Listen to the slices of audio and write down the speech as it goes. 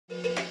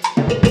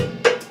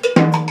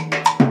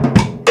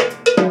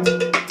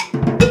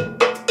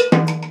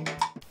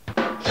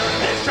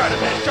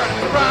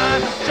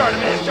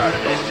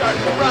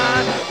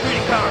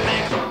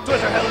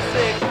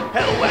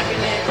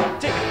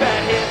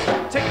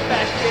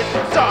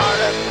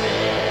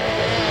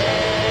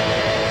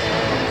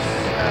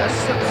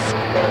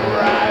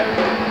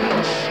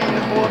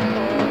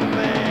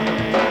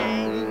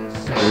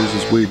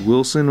Wade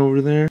Wilson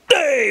over there.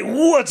 Hey,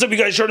 what's up you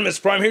guys,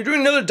 ShartimusPrime here,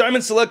 doing another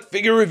Diamond Select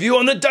figure review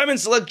on the Diamond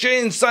Select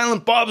Jay and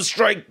Silent Bob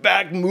Strike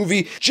Back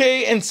movie,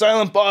 Jay and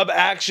Silent Bob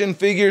action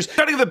figures.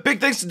 Gotta give a big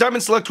thanks to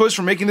Diamond Select Toys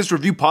for making this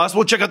review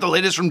possible. Check out the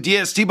latest from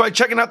DST by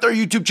checking out their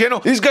YouTube channel.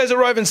 These guys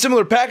arrive in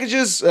similar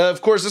packages.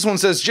 Of course, this one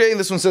says Jay and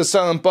this one says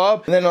Silent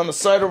Bob. And then on the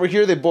side over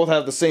here, they both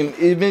have the same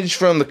image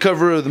from the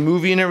cover of the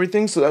movie and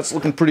everything, so that's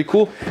looking pretty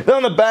cool. Then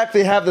on the back,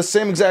 they have the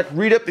same exact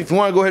read-up. If you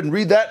want to go ahead and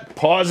read that,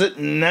 pause it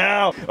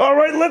now. All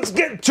right, let's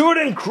get to it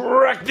and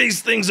crack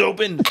these things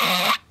open.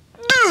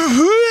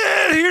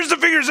 Here's the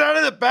figures out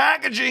of the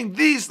packaging.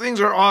 These things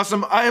are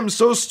awesome. I am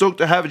so stoked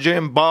to have Jay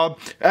and Bob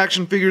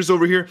action figures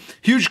over here.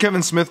 Huge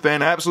Kevin Smith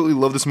fan. I absolutely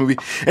love this movie.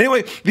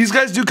 Anyway, these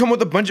guys do come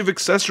with a bunch of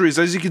accessories.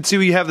 As you can see,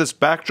 we have this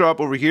backdrop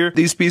over here.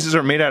 These pieces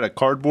are made out of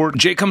cardboard.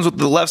 Jay comes with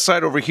the left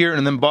side over here,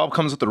 and then Bob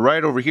comes with the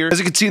right over here. As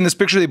you can see in this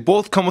picture, they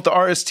both come with the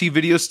RST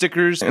video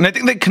stickers, and I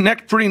think they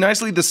connect pretty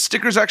nicely. The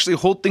stickers actually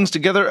hold things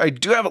together. I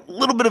do have a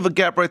little bit of a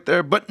gap right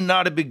there, but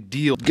not a big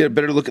deal. Get a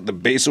better look at the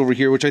base over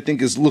here, which I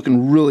think is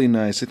looking really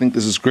nice. I think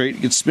this is great.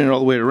 You can spin it all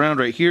the way around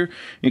right here.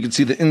 You can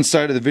see the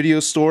inside of the video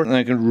store, and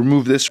I can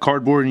remove this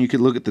cardboard and you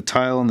can look at the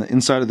tile on the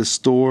inside of the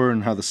store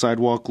and how the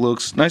sidewalk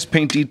looks. Nice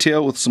paint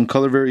detail with some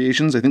color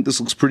variations. I think this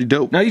looks pretty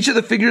dope. Now each of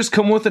the figures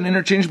come with an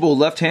interchangeable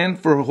left hand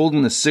for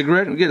holding the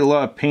cigarette. We get a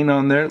lot of paint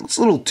on there. It's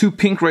a little too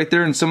pink right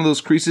there in some of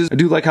those creases. I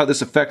do like how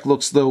this effect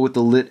looks though with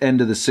the lit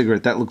end of the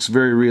cigarette. That looks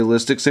very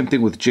realistic. Same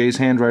thing with Jay's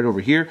hand right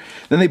over here.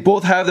 Then they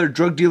both have their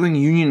drug dealing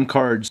union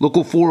cards.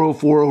 Local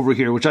 404 over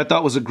here, which I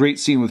thought was a great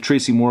scene with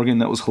Tracy Morgan.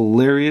 That was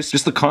hilarious.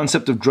 Just the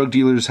concept of drug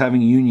dealers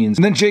having unions.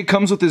 And then Jay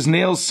comes with his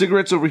nails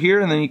cigarettes over here,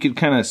 and then you can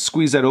kind of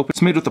squeeze that open.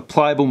 It's made with a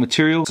pliable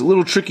material. It's a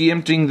little tricky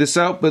emptying this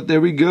out, but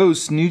there we go,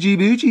 snoogey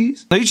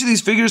boogies. Now each of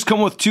these figures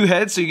come with two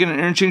heads, so you get an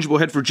interchangeable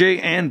head for Jay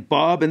and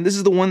Bob, and this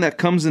is the one that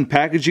comes in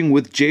packaging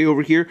with Jay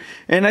over here.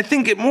 And I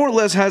think it more or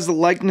less has the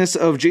likeness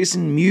of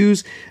Jason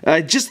Mewes.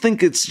 I just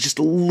think it's just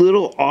a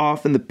little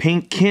off, and the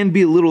paint can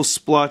be a little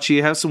splotchy.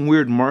 It has some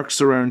weird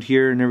marks around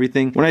here and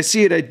everything. When I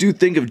see it, I do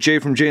think of Jay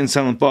from Jay and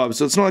Silent Bob,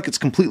 so it's not like it's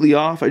completely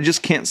off. I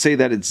just can't say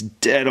that it's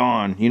dead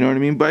on, you know what I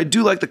mean? But I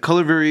do like the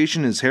color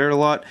variation in his hair a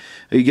lot.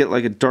 You get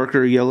like a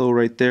darker yellow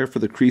right there for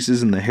the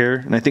creases in the hair,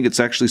 and I think it's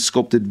actually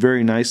sculpted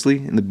very nicely,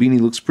 and the beanie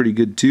looks pretty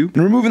good too.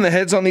 And removing the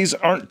heads on these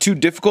aren't too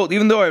difficult,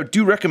 even though I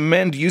do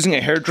recommend using a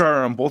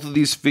hairdryer on both of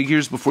these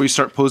figures before you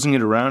start posing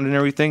it around and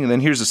everything. And then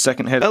here's the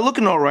second head.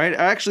 Looking alright.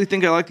 I actually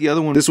think I like the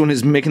other one. This one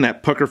is making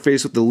that pucker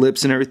face with the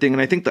lips and everything,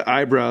 and I think the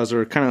eyebrows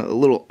are kind of a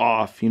little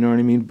off, you know what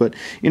I mean? But,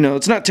 you know,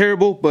 it's not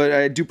terrible, but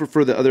I do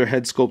prefer the other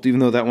head sculpt, even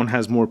though that one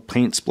has more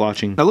paint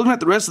splotching. Now looking at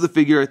the rest of the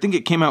figure, I think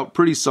it came out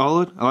pretty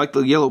solid. I like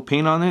the yellow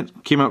paint on it.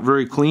 Came out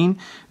very clean.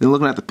 Then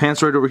looking at the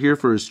pants right over here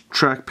for his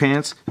track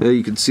pants,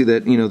 you can see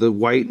that, you know, the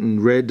white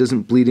and red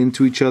doesn't bleed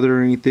into each other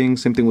or anything.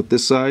 Same thing with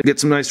this side. Get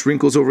some nice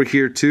wrinkles over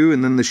here too,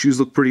 and then the shoes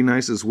look pretty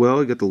nice as well.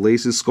 You got the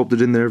laces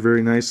sculpted in there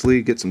very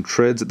nicely. Get some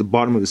treads at the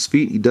bottom of his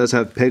feet. He does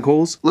have peg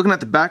holes. Looking at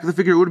the back of the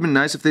figure, it would have been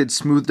nice if they had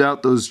smoothed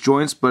out those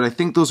joints, but I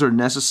think those are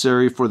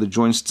necessary for the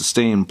joints to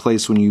stay in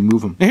place when you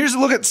move them. And here's a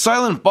look at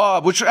Silent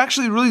Bob, which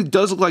actually really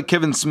does look like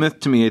Kevin Smith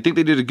to me. I think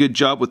they did a good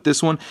job with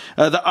this one.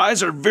 The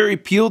eyes are very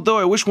peeled though.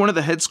 I wish one of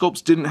the head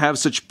sculpts didn't have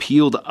such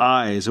peeled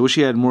eyes. I wish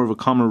he had more of a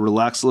calmer,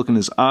 relaxed look in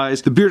his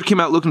eyes. The beard came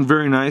out looking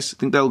very nice. I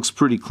think that looks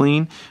pretty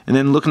clean. And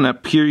then looking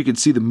up here, you can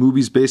see the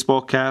Mewes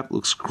baseball cap.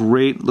 Looks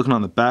great. Looking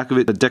on the back of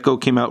it, the deco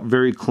came out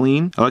very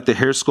clean. I like the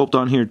hair sculpt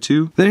on here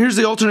too. Then here's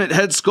the alternate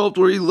head sculpt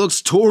where he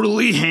looks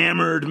totally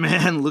hammered,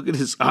 man. Look at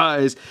his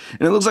eyes.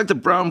 And it looks like the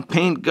brown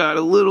paint got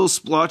a little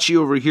splotchy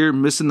over here,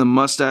 missing the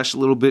mustache a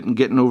little bit and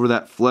getting over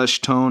that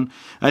flesh tone.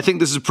 I think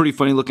this is a pretty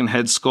funny looking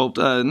head sculpt.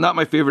 Not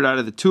my favorite out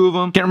of the two of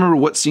them. Can't remember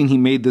what scene he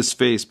made this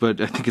face,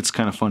 but I think it's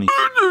kind of funny.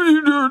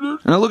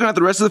 And looking at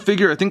the rest of the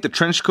figure, I think the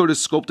trench coat is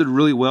sculpted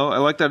really well. I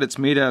like that it's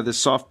made out of this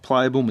soft,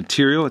 pliable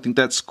material. I think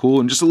that's cool.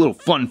 And just a little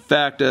fun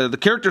fact, the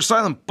character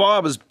Silent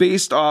Bob is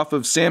based off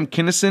of Sam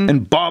Kinison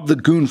and Bob the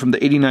Goon from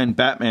the '89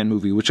 Batman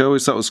movie, which I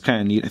always thought was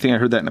kind of neat. I think I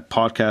heard that in a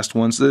podcast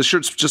once. The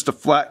shirt's just a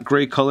flat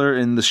gray color,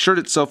 and the shirt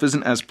itself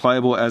isn't as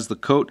pliable as the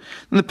coat.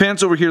 And the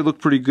pants over here look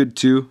pretty good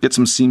too. Get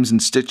some seams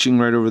and stitching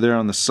right over there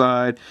on the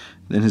side.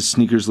 Then his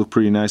sneakers look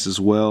pretty nice as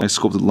well. Nice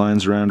sculpted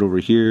lines around over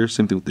here.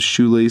 Same thing with the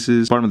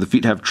shoelaces. Bottom of the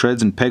feet have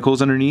treads and peg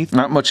holes underneath.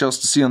 Not much else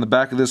to see on the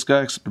back of this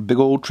guy except a big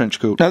old trench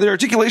coat. Now the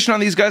articulation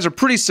on these guys are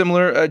pretty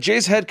similar.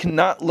 Jay's head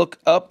cannot look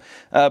up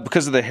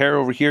because of the hair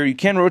over here. You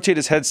can rotate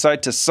his head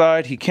side to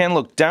side. He can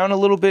look down a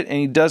little bit, and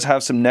he does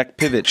have some neck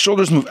pivot.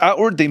 Shoulders move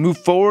outward. They move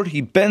forward.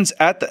 He bends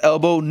at the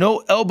elbow.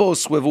 No elbow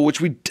swivel, which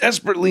we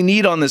desperately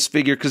need on this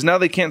figure because now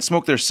they can't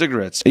smoke their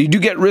cigarettes. You do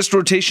get wrist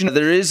rotation.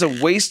 There is a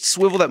waist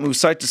swivel that moves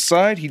side to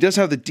side. He does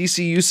have the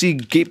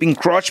DCUC gaping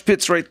crotch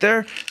pits right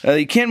there.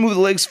 You can move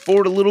the legs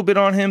forward a little bit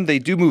on him. They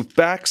do move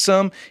back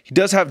some. He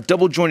does have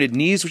double jointed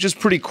knees, which is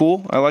pretty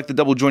cool. I like the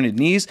double jointed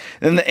knees.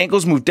 And then the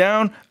ankles move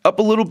down, up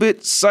a little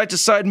bit, side to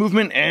side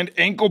movement, and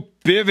ankle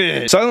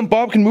pivot. Silent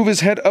Bob can move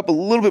his head up a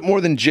little bit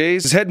more than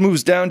Jay's. His head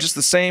moves down just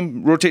the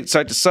same, rotate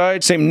side to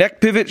side. Same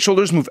neck pivot,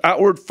 shoulders move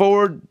outward,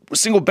 forward, a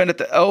single bend at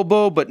the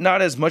elbow, but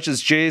not as much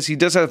as Jay's. He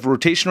does have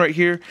rotation right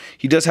here.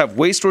 He does have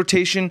waist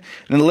rotation,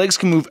 and the legs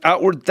can move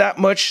outward that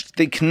much.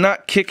 They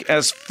cannot kick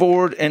as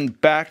forward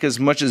and back as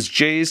much as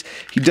Jay's.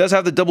 He does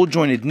have the double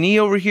jointed knee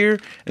over here,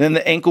 and then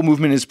the ankle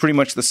movement is pretty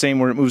much the same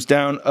where it moves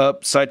down,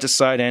 up, side to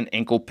side, and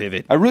ankle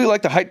pivot. I really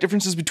like the height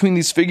differences between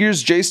these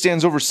figures. Jay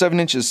stands over 7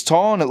 inches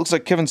tall, and it looks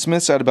like Kevin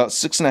Smith's at about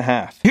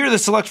 6.5. Here are the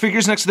select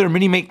figures next to their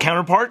mini-mate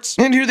counterparts,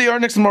 and here they are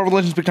next to Marvel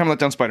Legends Big Time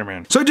Letdown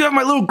Spider-Man. So I do have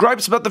my little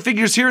gripes about the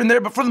figures here and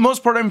there, but for the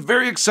most part, I'm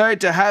very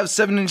excited to have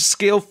 7-inch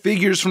scale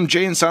figures from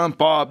Jay and Silent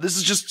Bob. This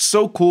is just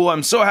so cool.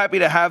 I'm so happy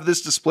to have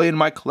this display in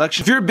my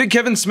collection. If you're a big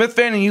Kevin Smith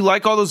fan and you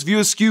like all those View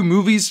Askew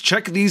movies,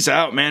 check these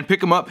out, man. Pick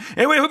them up.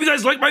 Anyway, I hope you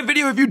guys liked my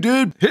video. If you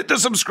did, hit the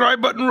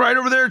subscribe button right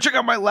over there. Check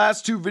out my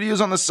last 2 videos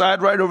on the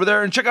side right over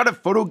there, and check out a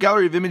photo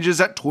gallery of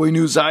images at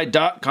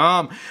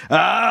toynewseye.com.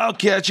 I'll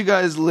catch you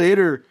guys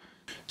later.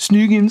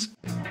 Snoogans.